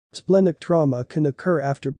Splenic trauma can occur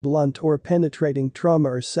after blunt or penetrating trauma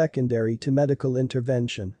or secondary to medical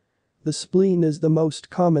intervention. The spleen is the most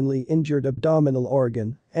commonly injured abdominal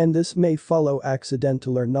organ, and this may follow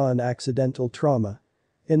accidental or non-accidental trauma.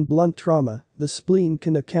 In blunt trauma, the spleen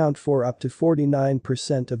can account for up to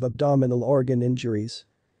 49% of abdominal organ injuries.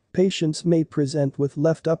 Patients may present with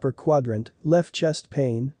left upper quadrant, left chest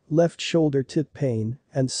pain, left shoulder tip pain,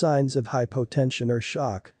 and signs of hypotension or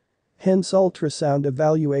shock. Hence ultrasound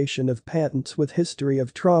evaluation of patients with history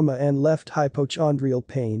of trauma and left hypochondral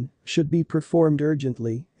pain should be performed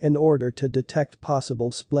urgently in order to detect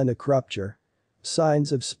possible splenic rupture.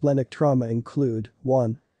 Signs of splenic trauma include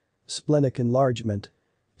 1. Splenic enlargement.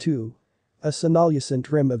 2. A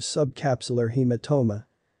sonolus rim of subcapsular hematoma.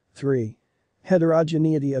 3.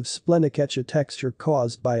 Heterogeneity of splenic echotexture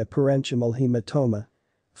caused by a parenchymal hematoma.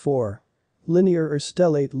 4. Linear or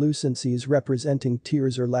stellate lucencies representing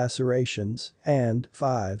tears or lacerations, and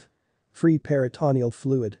 5. Free peritoneal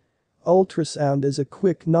fluid. Ultrasound is a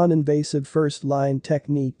quick non-invasive first-line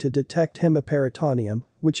technique to detect hemiperitoneum,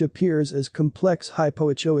 which appears as complex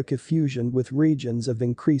hypoechoic effusion with regions of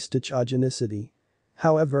increased echogenicity.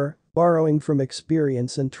 However, borrowing from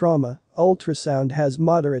experience and trauma, ultrasound has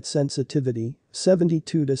moderate sensitivity,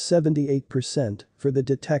 72 to 78%, for the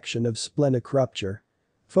detection of splenic rupture.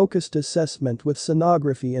 Focused assessment with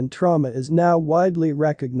sonography in trauma is now widely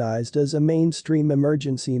recognized as a mainstream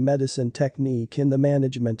emergency medicine technique in the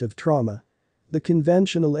management of trauma. The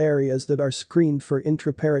conventional areas that are screened for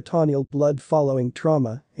intraperitoneal blood following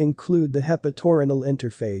trauma include the hepatorenal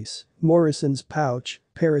interface, Morrison's pouch,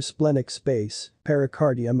 parasplenic space,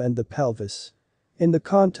 pericardium and the pelvis. In the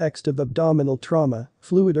context of abdominal trauma,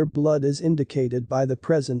 fluid or blood is indicated by the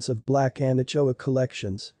presence of black anechoic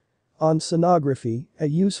collections. On sonography, a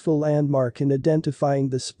useful landmark in identifying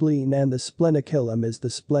the spleen and the splenic hilum is the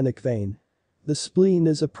splenic vein. The spleen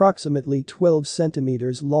is approximately 12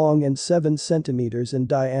 cm long and 7 cm in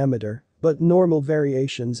diameter, but normal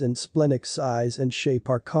variations in splenic size and shape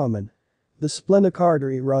are common. The splenic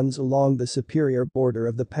artery runs along the superior border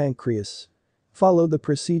of the pancreas. Follow the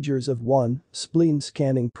procedures of 1. Spleen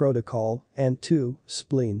scanning protocol, and 2.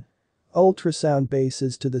 Spleen. Ultrasound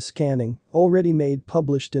bases to the scanning, already made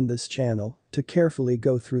published in this channel, to carefully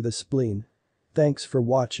go through the spleen. Thanks for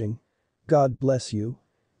watching. God bless you.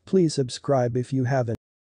 Please subscribe if you haven't.